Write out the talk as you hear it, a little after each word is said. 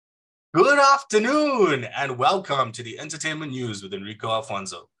Good afternoon and welcome to the Entertainment News with Enrico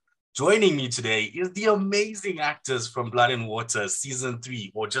Alfonso. Joining me today is the amazing actors from Blood and Water Season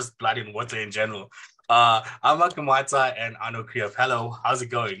 3, or just Blood and Water in general. I'm Qamata and Arno Greeff. Hello, how's it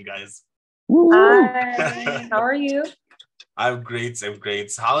going, guys? Hi, how are you? I'm great.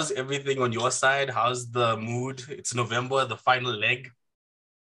 How's everything on your side? How's the mood? It's November, the final leg.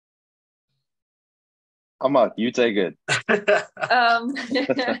 Amma, you take it. I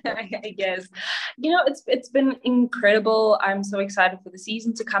guess it's been incredible. I'm so excited for the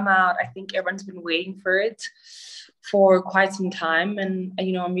season to come out. I think everyone's been waiting for it for quite some time, and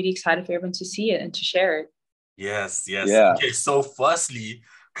I'm really excited for everyone to see it and to share it. Yes. Yeah. Okay, so firstly,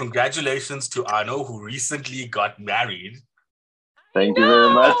 congratulations to Arno, who recently got married. Thank you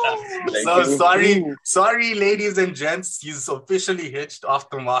very much. So sorry, ladies and gents, he's officially hitched off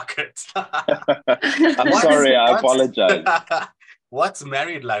the market. I'm sorry, I apologize. What's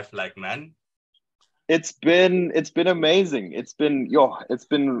married life like, man? It's been amazing. It's been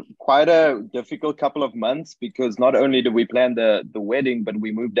quite a difficult couple of months because not only did we plan the wedding, but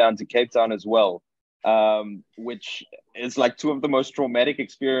we moved down to Cape Town as well. Which is like two of the most traumatic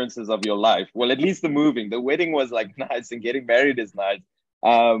experiences of your life. Well, at least the moving. The wedding was like nice and getting married is nice.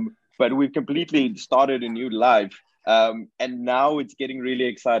 But we've completely started a new life. And now it's getting really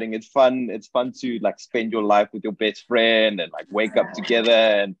exciting. It's fun. It's fun to like spend your life with your best friend and like wake up together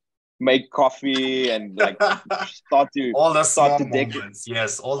and make coffee and like All the start small to moments.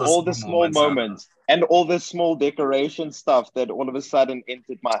 Yes, all the small moments and all the small decoration stuff that all of a sudden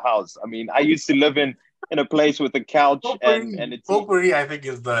entered my house. I mean, I used to live in a place with a couch and it's Potpourri, I think,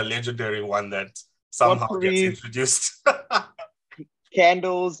 is the legendary one that somehow gets introduced.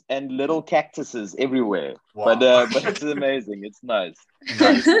 Candles and little cactuses everywhere. Wow. But it's amazing. It's nice.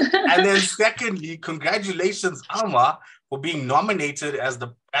 Nice. And then secondly, congratulations, Alma, for being nominated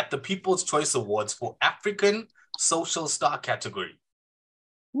at the People's Choice Awards for African Social Star category.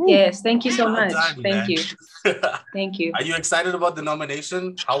 Yes, thank you so much. Done, thank you. Thank you. Are you excited about the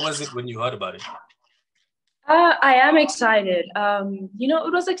nomination? How was it when you heard about it? I am excited.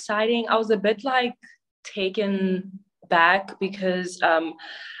 It was exciting. I was a bit like taken back because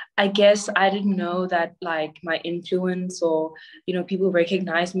I guess I didn't know that like my influence or people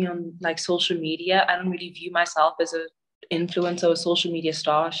recognize me on like social media. I don't really view myself as a influencer or social media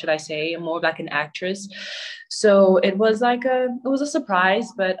star, should I say. I'm more like an actress. So it was a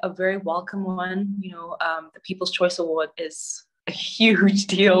surprise, but a very welcome one. The People's Choice Award is a huge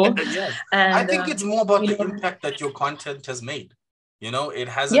deal. Yes. And I think it's more about the impact that your content has made. It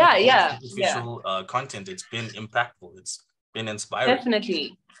hasn't been superficial content. It's been impactful. It's been inspiring.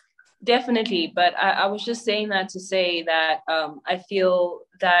 Definitely. But I was just saying that to say that I feel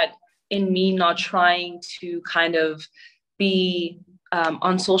that in me not trying to kind of be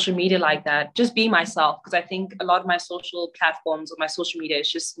on social media like that, just be myself, because I think a lot of my social platforms or my social media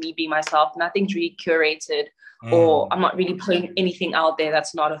is just me being myself. Nothing's really curated or I'm not really putting anything out there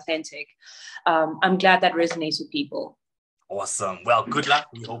that's not authentic. I'm glad that resonates with people. Awesome. Well, good luck.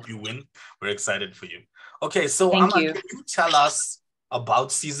 We hope you win. We're excited for you. Okay, so Thank Amma, you. can you tell us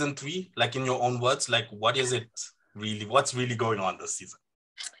about season 3, like in your own words? Like, what is it really? What's really going on this season?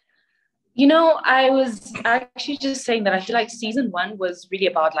 I was actually just saying that I feel like season 1 was really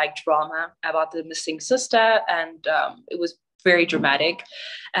about like drama, about the missing sister, and it was very dramatic.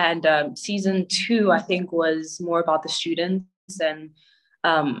 And season 2, I think, was more about the students and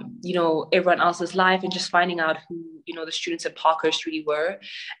everyone else's life and just finding out who the students at Parkhurst really were.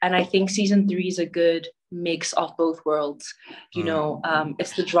 And I think season 3 is a good mix of both worlds.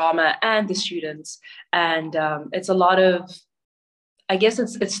 It's the drama and the students, and it's a lot of, I guess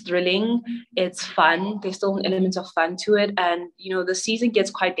it's thrilling, it's fun, there's still an element of fun to it. And the season gets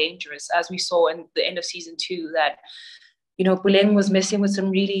quite dangerous, as we saw in the end of season 2, that Puleng was messing with some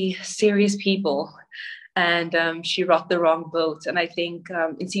really serious people, and she rocked the wrong boat. And I think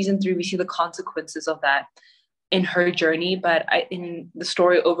in season 3 we see the consequences of that in her journey. But in the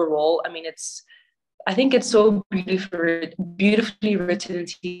story overall, I think it's so beautifully written in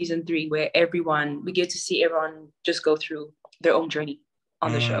season 3, where we get to see everyone just go through their own journey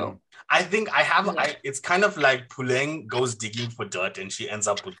on the show. I think it's kind of like Puleng goes digging for dirt and she ends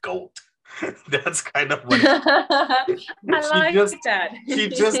up with gold. That's kind of what that. She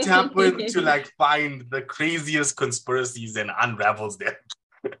just happened to like find the craziest conspiracies and unravels them.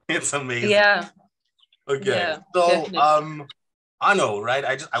 It's amazing. Yeah. Okay. Yeah, so definitely. Arno,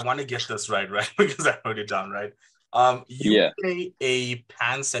 right? I want to get this right? Because I wrote it down, right? You play a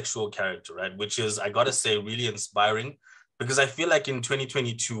pansexual character, right? Which is, I gotta say, really inspiring, because I feel like in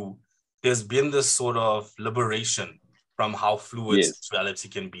 2022, there's been this sort of liberation from how fluid Yes. sexuality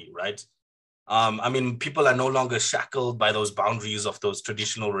can be, right? I mean, people are no longer shackled by those boundaries of those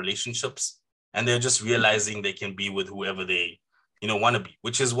traditional relationships, and they're just realizing they can be with whoever they, want to be,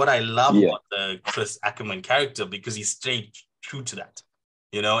 which is what I love Yeah. about the Chris Ackerman character, because he stayed true to that,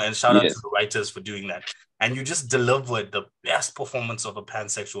 and shout out to Yes. the writers for doing that. And you just delivered the best performance of a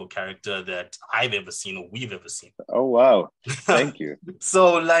pansexual character that I've ever seen or we've ever seen. Oh, wow. Thank you.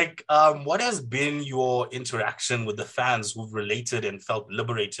 So, what has been your interaction with the fans who've related and felt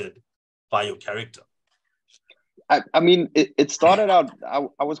liberated by your character? I mean, it started out,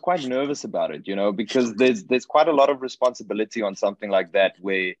 I was quite nervous about it, because there's quite a lot of responsibility on something like that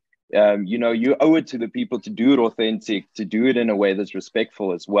where, you owe it to the people to do it authentic, to do it in a way that's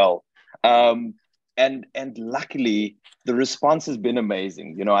respectful as well. And luckily, the response has been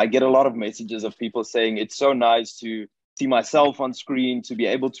amazing. I get a lot of messages of people saying it's so nice to see myself on screen, to be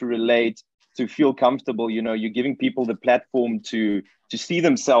able to relate, to feel comfortable. You're giving people the platform to see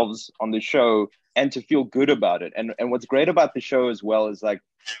themselves on the show and to feel good about it. And what's great about the show as well is, like,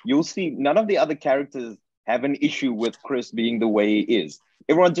 you'll see none of the other characters have an issue with Chris being the way he is.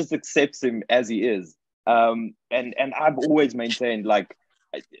 Everyone just accepts him as he is. And I've always maintained, like,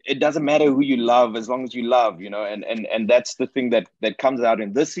 it doesn't matter who you love as long as you love, and that's the thing that comes out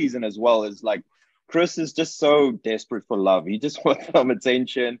in this season as well, is like Chris is just so desperate for love. He just wants some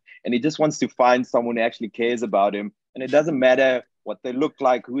attention, and he just wants to find someone who actually cares about him. And it doesn't matter what they look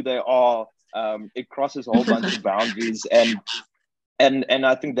like, who they are. It crosses a whole bunch of boundaries, and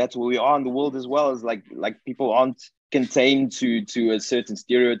I think that's where we are in the world as well. Is like people aren't contained to a certain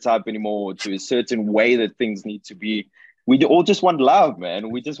stereotype anymore, to a certain way that things need to be. We all just want love,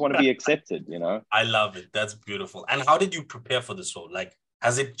 man. We just want to be accepted, I love it. That's beautiful. And how did you prepare for this role? Like,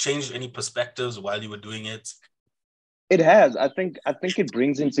 has it changed any perspectives while you were doing it? It has. I think it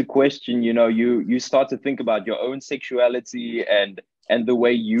brings into question, you start to think about your own sexuality and the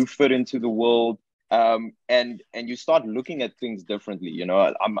way you fit into the world. And you start looking at things differently.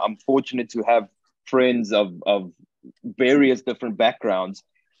 I'm fortunate to have friends of various different backgrounds,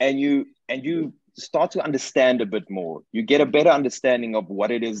 and you start to understand a bit more. You get a better understanding of what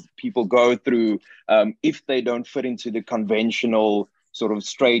it is people go through if they don't fit into the conventional sort of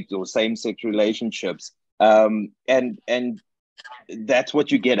straight or same-sex relationships. And that's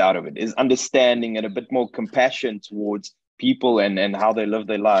what you get out of it, is understanding and a bit more compassion towards people and how they live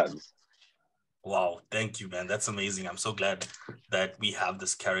their lives. Wow, thank you, man. That's amazing. I'm so glad that we have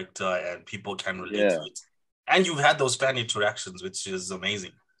this character and people can relate to it. And you've had those fan interactions, which is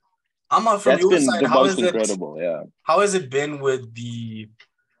amazing. Amma, from That's your been side, the most incredible. Yeah. How has it been with the?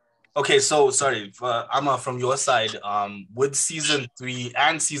 Okay, so sorry, Amma, from your side, with season 3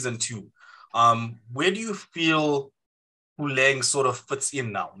 and season 2, where do you feel Puleng sort of fits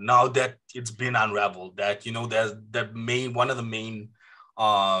in now? Now that it's been unraveled, that there's that one of the main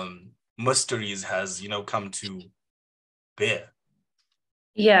mysteries has come to bear.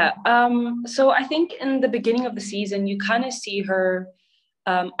 Yeah. So I think in the beginning of the season, you kind of see her.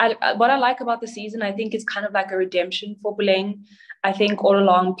 What I like about the season, I think it's kind of like a redemption for Puleng. I think all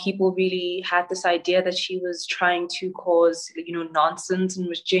along people really had this idea that she was trying to cause, nonsense and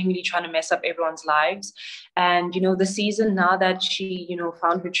was genuinely trying to mess up everyone's lives. And, the season, now that she,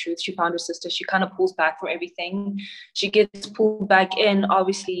 found her truth, she found her sister, she kind of pulls back from everything. She gets pulled back in,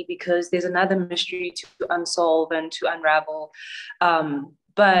 obviously, because there's another mystery to unsolve and to unravel.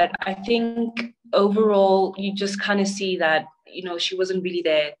 But I think overall, you just kind of see that, she wasn't really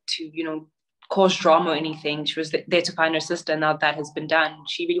there to, cause drama or anything. She was there to find her sister. Now that has been done,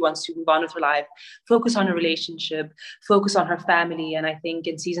 she really wants to move on with her life, focus on her relationship, focus on her family. And I think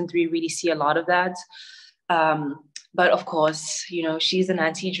in season 3, really see a lot of that. But of course, she's an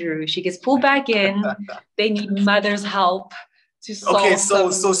anti-Drew. She gets pulled back in. They need mother's help to solve. Okay, so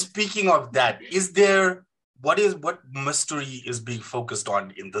speaking of that, what mystery is being focused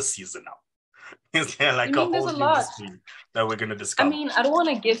on in this season now? Is there like a whole new mystery that we're going to discover? I mean, I don't want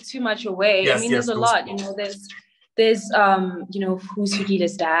to give too much away. Yes, there's a lot. There's who's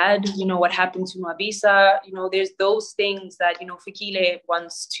Fikile's dad? What happened to Mabisa? There's those things that Fikile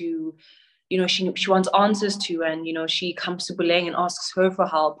wants to, she wants answers to, and she comes to Puleng and asks her for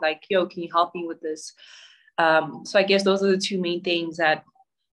help. Like, yo, can you help me with this? So I guess those are the two main things that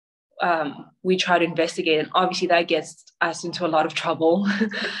we try to investigate, and obviously that gets us into a lot of trouble.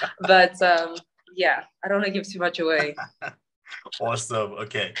 But yeah, I don't want to give too much away. Awesome.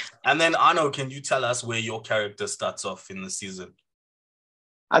 Okay, and then Arno, can you tell us where your character starts off in the season?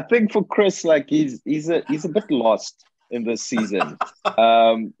 I think for Chris, like he's a bit lost in this season.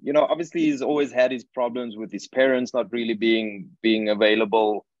 Obviously he's always had his problems with his parents not really being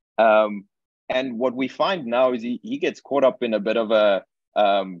available. And what we find now is he gets caught up in a bit of a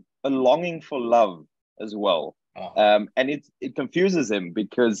longing for love as well. And it confuses him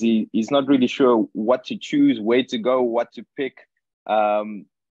because he's not really sure what to choose, where to go, what to pick.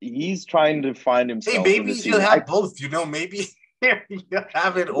 He's trying to find himself. Hey, maybe he'll have both, maybe he'll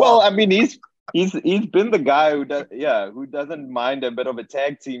have it all. Well, I mean, he's been the guy who doesn't mind a bit of a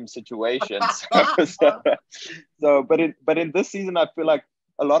tag team situation. But in this season, I feel like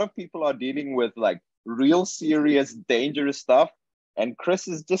a lot of people are dealing with like real serious, dangerous stuff. And Chris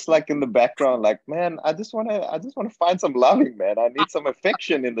is just like in the background, like, man, I just want to find some loving, man. I need some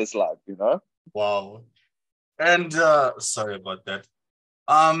affection in this life, Wow. And sorry about that.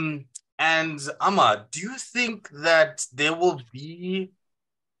 And Amma, do you think that there will be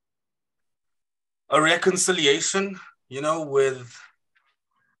a reconciliation, with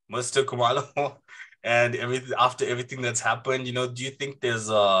Mr. Khumalo and everything after everything that's happened? Do you think there's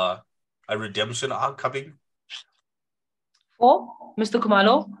a redemption arc coming? For Mr.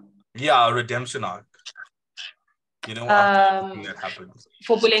 Khumalo? Yeah, a redemption arc. After everything that happened.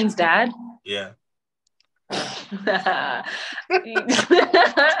 For Puleng's dad? Yeah.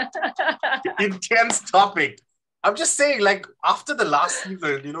 Intense topic. I'm just saying, like, after the last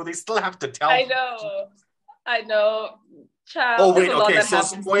season, they still have to tell. I know. Child, oh wait, okay. So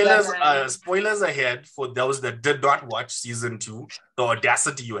spoilers ahead for those that did not watch season 2. The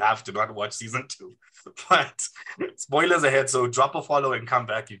audacity you have to not watch season 2. But spoilers ahead. So drop a follow and come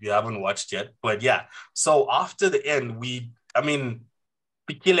back if you haven't watched yet. But yeah. So after the end,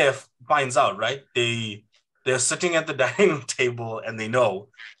 Fikile finds out, right? They're sitting at the dining table and they know,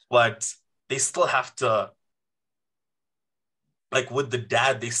 but they still have to, like with the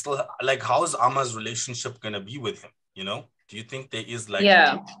dad, they still, like, how's Amma's relationship going to be with him? Do you think there is like...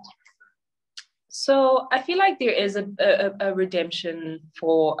 Yeah. So I feel like there is a redemption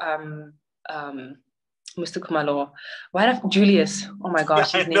for Mr. Khumalo. Julius? Oh my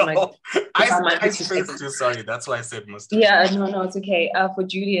gosh, his name. I spaced too, sorry. That's why I said Mr. Yeah, no, it's okay. For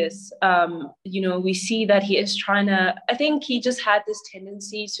Julius, we see that he is trying to, I think he just had this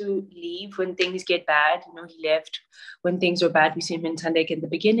tendency to leave when things get bad. He left when things were bad. We see him in Tandek in the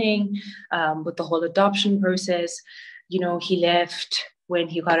beginning with the whole adoption process. He left when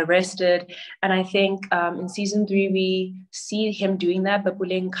he got arrested. And I think in season 3, we see him doing that, but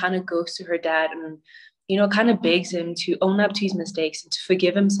Puleng kind of goes to her dad and kind of begs him to own up to his mistakes and to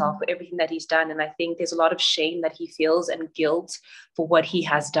forgive himself for everything that he's done. And I think there's a lot of shame that he feels and guilt for what he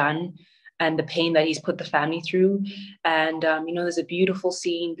has done and the pain that he's put the family through. And, there's a beautiful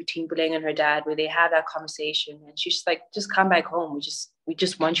scene between Puleng and her dad where they have that conversation. And she's like, just come back home. We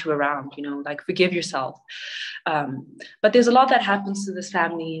just want you around, like forgive yourself. But there's a lot that happens to this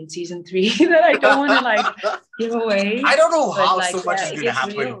family in season 3 that I don't want to like give away. I don't know how so much is going to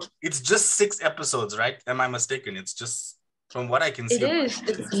happen. Real. It's just 6 episodes, right? Am I mistaken? It's just, from what I can see. It is.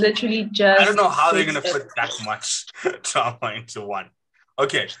 It's literally just... I don't know how they're going to put that much drama into one.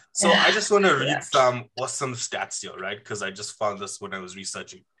 Okay, so I just want to read some awesome stats here, right? Because I just found this when I was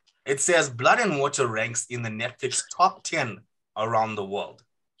researching. It says Blood and Water ranks in the Netflix top 10 around the world.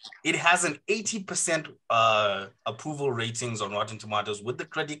 It has an 80% approval ratings on Rotten Tomatoes with the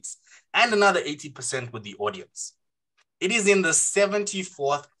critics and another 80% with the audience. It is in the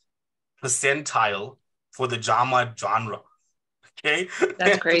 74th percentile for the drama genre. Okay?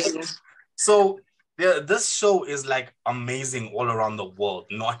 That's crazy. So this show is like amazing all around the world,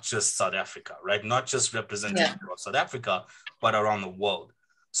 not just South Africa, right? Not just representative of South Africa, but around the world.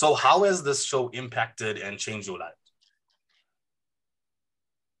 So how has this show impacted and changed your life?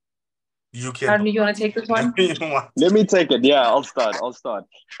 Arno, you want to take this one? Let me take it. Yeah, I'll start.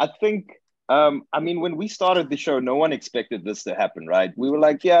 I think, when we started the show, no one expected this to happen, right? We were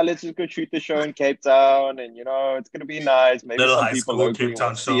like, yeah, let's just go shoot the show in Cape Town and, it's going to be nice. Maybe little some high people school Cape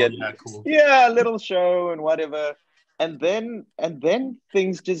Town see show. it. Yeah, cool. Yeah, a little show and whatever. And then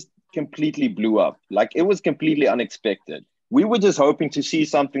things just completely blew up. Like, it was completely unexpected. We were just hoping to see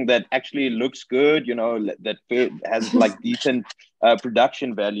something that actually looks good, that has like decent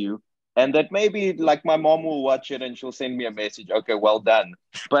production value. And that maybe like my mom will watch it and she'll send me a message. Okay, well done.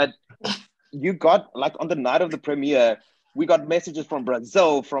 But you got like on the night of the premiere, we got messages from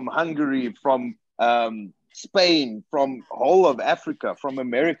Brazil, from Hungary, from Spain, from whole of Africa, from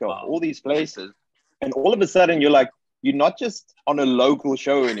America, all these places. And all of a sudden you're like, you're not just on a local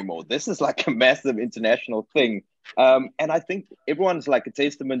show anymore. This is like a massive international thing. And I think everyone's like a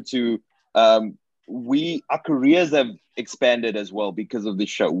testament to our careers have expanded as well because of this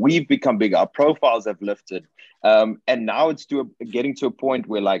show. We've become bigger. Our profiles have lifted. And now it's getting to a point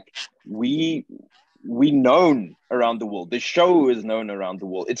where like we we known around the world. The show is known around the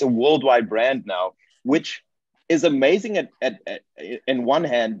world. It's a worldwide brand now, which is amazing in one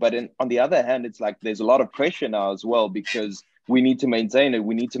hand, but on the other hand, it's like there's a lot of pressure now as well, because we need to maintain it.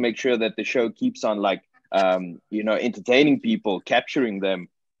 We need to make sure that the show keeps on entertaining people, capturing them.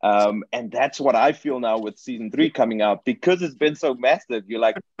 And that's what I feel now with season 3 coming out, because it's been so massive. You're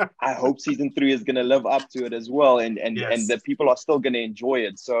like, I hope season 3 is going to live up to it as well. And that people are still going to enjoy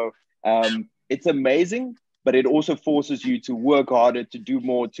it. So it's amazing, but it also forces you to work harder, to do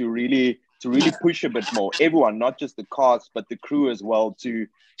more, to really push a bit more. Everyone, not just the cast, but the crew as well, to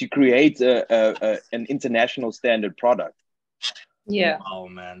create an international standard product. Yeah. Oh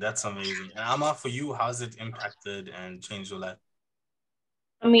man, that's amazing. And Amma, for you, how's it impacted and changed your life?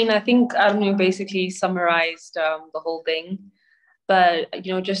 I mean, I think Arno basically summarized the whole thing. But,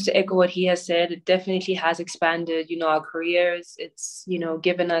 just to echo what he has said, it definitely has expanded, our careers. It's,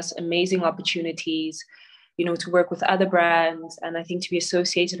 given us amazing opportunities, to work with other brands. And I think to be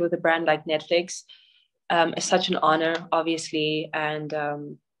associated with a brand like Netflix is such an honor, obviously. And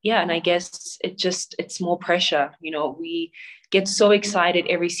and I guess it's more pressure. We get so excited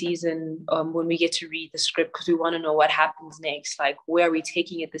every season when we get to read the script, because we want to know what happens next, like where are we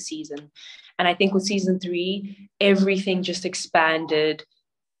taking it this season. And I think with season 3, everything just expanded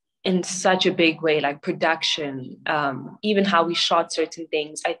in such a big way, like production, even how we shot certain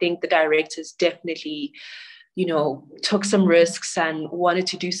things. I think the directors definitely took some risks and wanted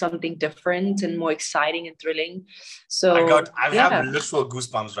to do something different and more exciting and thrilling. So I have literal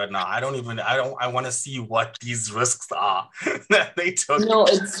goosebumps right now. I want to see what these risks are that they took. No,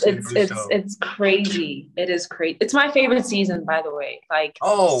 it's crazy. It is crazy. It's my favorite season, by the way. Like,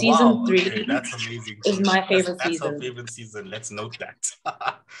 season 3. Okay, that's amazing. Is my favorite season. That's our favorite season. Let's note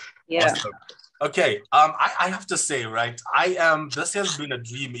that. Yeah. Awesome. Okay. I have to say, right, this has been a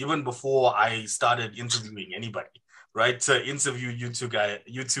dream even before I started interviewing anybody, right? To interview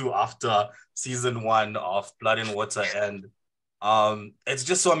you two after season 1 of Blood and Water. And it's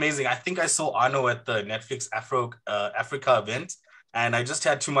just so amazing. I think I saw Arno at the Netflix Africa event, and I just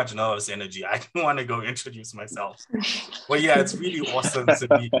had too much nervous energy. I didn't want to go introduce myself. But yeah, it's really awesome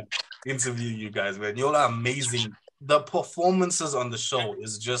to interview you guys, man. You all are amazing. The performances on the show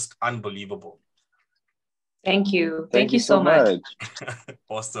is just unbelievable. Thank you. Thank you so much.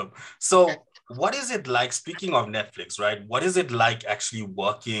 Awesome. So what is it like, speaking of Netflix, right? What is it like actually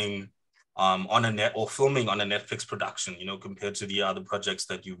working on or filming on a Netflix production, compared to the other projects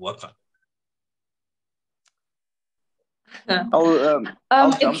that you've worked on?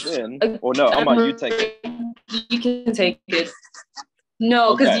 I'll jump in. Or no, Amma, you take it. You can take it.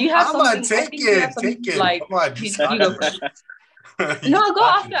 No, because you have something. Take it. Like, come on, no, go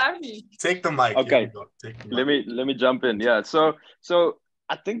after Arnie. Take the mic. Okay. Let me jump in. Yeah. So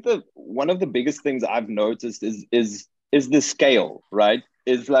I think that one of the biggest things I've noticed is the scale, right?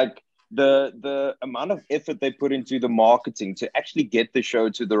 Is like the amount of effort they put into the marketing to actually get the show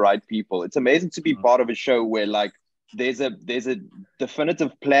to the right people. It's amazing to be part of a show where like there's a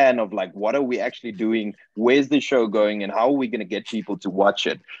definitive plan of like, what are we actually doing? Where's the show going? And how are we going to get people to watch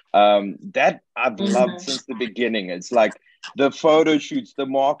it? That I've loved since the beginning. It's like the photo shoots, the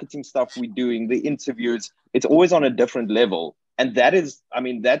marketing stuff we're doing, the interviews, it's always on a different level. And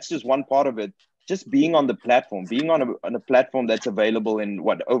that's just one part of it. Just being on the platform, being on a platform that's available in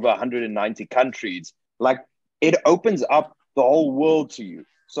over 190 countries, like it opens up the whole world to you.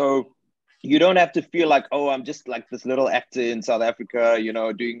 So you don't have to feel like, oh, I'm just like this little actor in South Africa,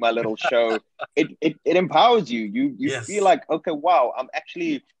 doing my little show. It empowers you. You feel like, okay, wow,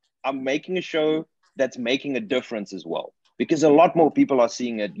 I'm making a show that's making a difference as well. Because a lot more people are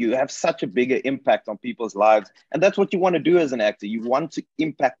seeing it. You have such a bigger impact on people's lives. And that's what you want to do as an actor. You want to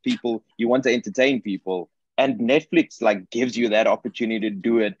impact people. You want to entertain people. And Netflix like gives you that opportunity to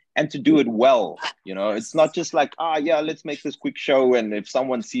do it and to do it well. It's not just like, let's make this quick show. And if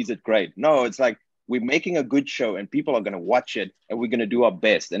someone sees it, great. No, it's like we're making a good show and people are going to watch it and we're going to do our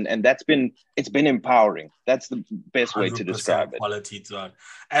best. And it's been empowering. That's the best way to describe it. Quality to it.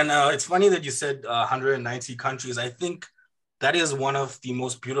 And it's funny that you said 190 countries. I think that is one of the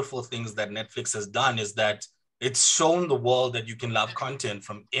most beautiful things that Netflix has done, is that it's shown the world that you can love content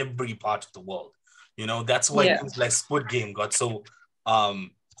from every part of the world. That's why things like Squid Game got so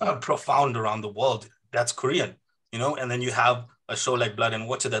profound around the world. That's Korean, and then you have a show like Blood and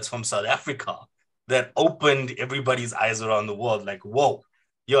Water that's from South Africa that opened everybody's eyes around the world. Like, whoa,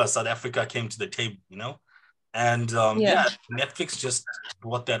 South Africa came to the table, And Netflix just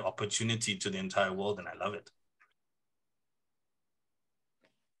brought that opportunity to the entire world, and I love it.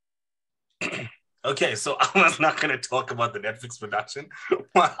 Okay, so I was not going to talk about the Netflix production.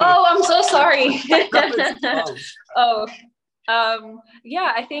 Oh, I'm so sorry. Oh, Oh,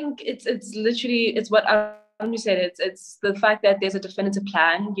 yeah, I think it's literally it's what you said. It's the fact that there's a definitive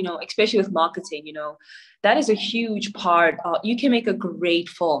plan, you know, especially with marketing, you know, that is a huge part. You can make a great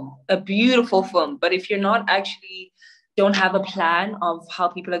film, a beautiful film, but if you're not actually don't have a plan of how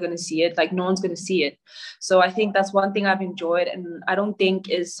people are going to see it, like no one's going to see it. So I think that's one thing I've enjoyed, and I don't think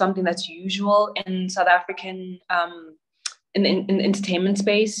is something that's usual in South African in entertainment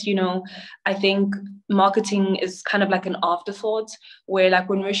space. You know, I think marketing is kind of like an afterthought, where like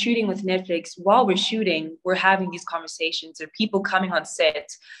when we're shooting with Netflix, while we're shooting, we're having these conversations. There are people coming on set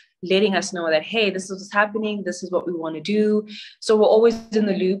letting us know that, hey, this is what's happening, this is what we want to do. So we're always in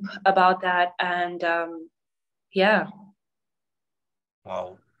the loop about that. And yeah,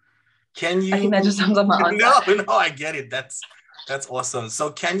 wow. Can I think that you just sums up my answer. no, I get it. That's awesome.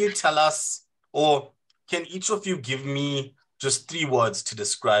 So can you tell us, or can each of you give me just 3 words to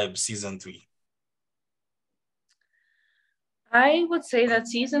describe season 3? I would say that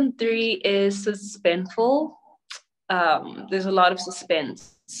season 3 is suspenseful. There's a lot of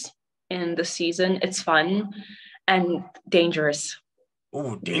suspense in the season. It's fun and dangerous.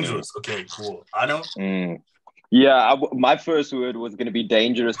 Oh, dangerous. Okay, cool. Arno? Yeah, my first word was going to be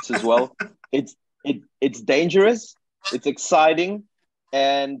dangerous as well. It's dangerous, it's exciting,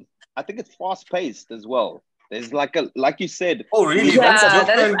 and I think it's fast paced as well. There's like you said. Oh, really? Yeah, That's that is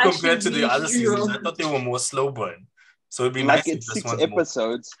different compared to actually the other really seasons. true. I thought they were more slow burn. So it'd be Like nice if it's this six one's more.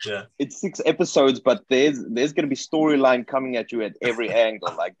 episodes. Yeah. It's 6 episodes, but there's going to be storyline coming at you at every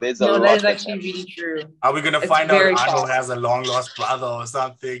angle. Like there's a No, that lot is that's actually happening. really true. Are we gonna It's find out very Arno fast. has a long lost brother or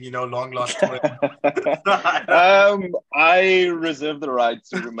something? You know, long lost twin. I reserve the right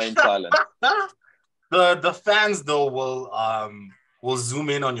to remain silent. The fans though will zoom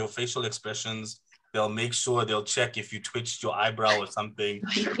in on your facial expressions. They'll make sure they'll check if you twitched your eyebrow or something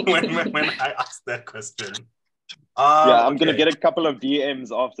when I ask that question. Yeah, I'm gonna Okay. get a couple of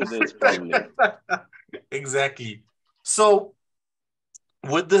DMs after this probably. Exactly. So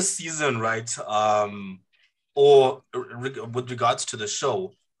with this season, right? Or with regards to the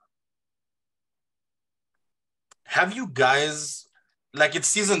show, have you guys, like, it's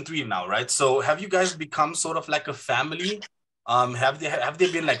season 3 now, right? So have you guys become sort of like a family? Have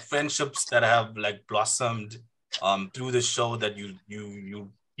there been like friendships that have like blossomed through the show that you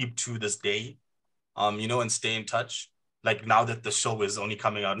keep to this day? You know, and stay in touch? Like now that the show is only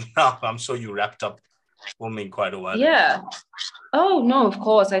coming out now, I'm sure you wrapped up filming quite a while ago. Yeah. Oh no, of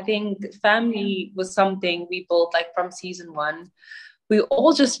course. I think family was something we built like from season 1. We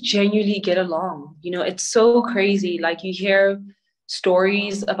all just genuinely get along. You know, it's so crazy. Like you hear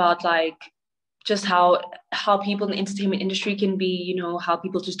stories about like just how people in the entertainment industry can be, you know, how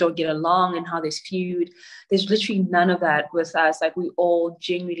people just don't get along and how there's feud. There's literally none of that with us. Like we all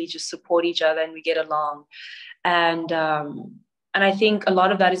genuinely just support each other and we get along. And I think a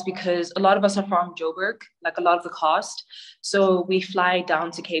lot of that is because a lot of us are from Joburg, like a lot of the cast. So we fly down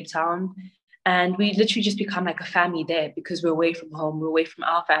to Cape Town and we literally just become like a family there because we're away from home, we're away from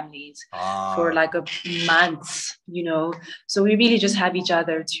our families for like a month, you know. So we really just have each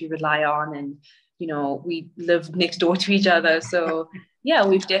other to rely on, and you know, we live next door to each other. So yeah,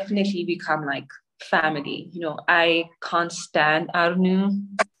 we've definitely become like family. You know, I can't stand Arno,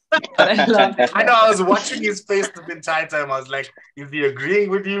 but I love him. I know, I was watching his face the entire time. I was like, is he agreeing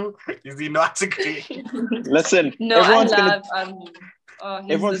with you? Is he not agreeing? Listen, No, everyone's I gonna love Arno. Oh,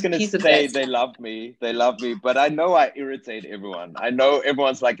 everyone's gonna he's the say best. they love me, but I know I irritate everyone. I know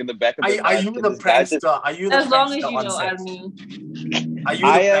everyone's like in the back of their Are mind. you Can the this guy just? prankster? Are you the As long as prankster you on know set? Arno. Are you the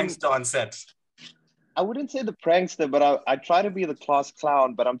I am. prankster on set? I wouldn't say the prankster, but I try to be the class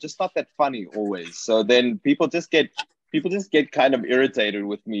clown, but I'm just not that funny always. So then people just get kind of irritated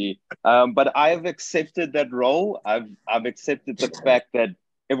with me. But I've accepted that role. I've accepted the fact that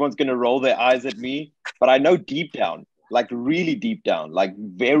everyone's gonna roll their eyes at me. But I know deep down, like really deep down, like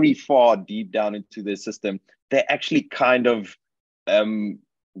very far deep down into their system, they actually they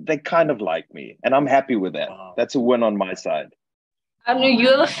kind of like me. And I'm happy with that. Wow. That's a win on my side. I don't know,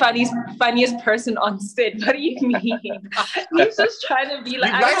 you're the funniest person on set. What do you mean? He's just trying to be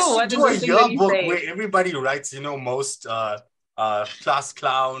like, You I don't guys know should what do a is the thing that he's yearbook where saying. everybody writes, you know, most class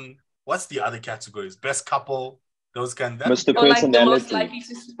clown. What's the other categories? Best couple. Those kind. Mr. Or like the most Personality. likely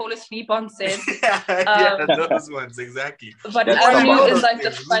to fall asleep on set. Yeah, those ones exactly. But That's Arno the is like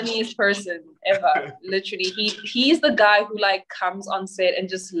the things. funniest person ever. Literally, he's the guy who like comes on set and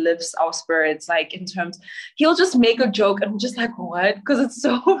just lifts our spirits. Like in terms, he'll just make a joke and I'm just like, what? Because it's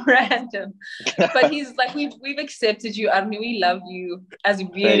so random. But he's like, we've accepted you, Arno. We love you as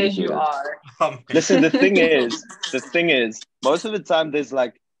weird as you are. Listen, the thing is, most of the time there's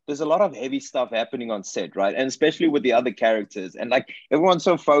a lot of heavy stuff happening on set, right? And especially with the other characters, and like everyone's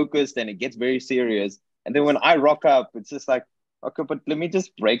so focused and it gets very serious. And then when I rock up, it's just like, okay, but let me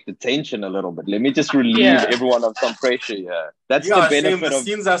just break the tension a little bit. Let me just relieve everyone of some pressure. Yeah, that's the benefit the of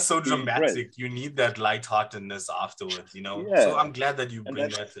scenes are so being dramatic. friends. You need that lightheartedness afterwards, you know. Yeah. So I'm glad that you And bring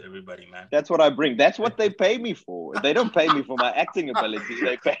that to everybody, man. that's what I bring. That's what they pay me for. They don't pay me for my acting ability.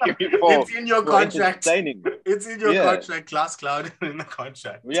 They pay me for It's in your contract. entertaining. It's in your contract, Class Cloud, in the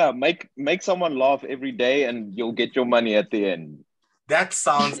contract. Yeah, make someone laugh every day, and you'll get your money at the end. That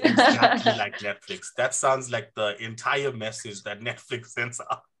sounds exactly like Netflix. That sounds like the entire message that Netflix sends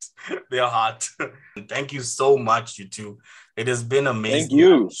out their heart. Thank you so much, you two. It has been amazing. Thank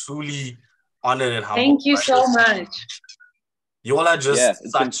you. I'm truly honored and humbled. Thank you so much. You all are just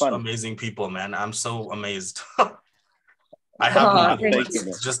it's such amazing people, man. I'm so amazed. I have no other words.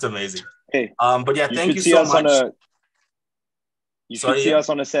 It's just amazing. Hey, but yeah, thank you so much. You should see us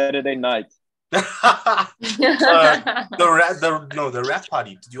on a Saturday night. The rap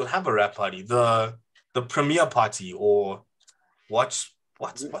party. You'll have a rap party. The premiere party or what's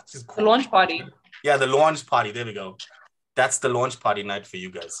it called? The launch party. Yeah, the launch party. There we go. That's the launch party night for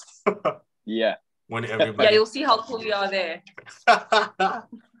you guys. Yeah. When everybody. Yeah, you'll see how cool we are there.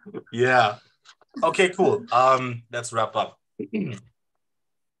 Yeah. Okay, cool. Let's wrap up.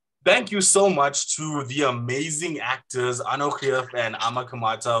 Thank you so much to the amazing actors Arno Greeff and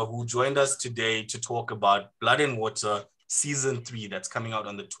Qamata who joined us today to talk about Blood and Water Season 3 that's coming out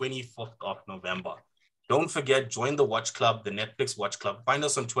on the 24th of November. Don't forget, join the Watch Club, the Netflix Watch Club. Find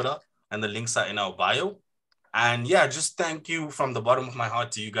us on Twitter and the links are in our bio. And yeah, just thank you from the bottom of my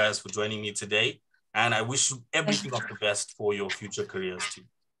heart to you guys for joining me today. And I wish you everything of the best for your future careers too.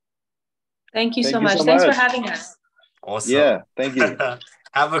 Thank you so much. Thanks for having us. Awesome. Yeah, thank you.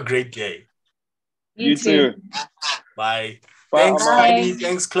 Have a great day. You too. Bye. Bye. Thanks, Heidi.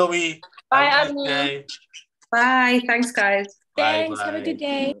 Thanks, Chloe. Bye, Arno. Bye. Thanks, guys. Thanks. Have a good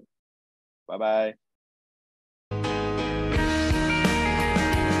day. Bye-bye.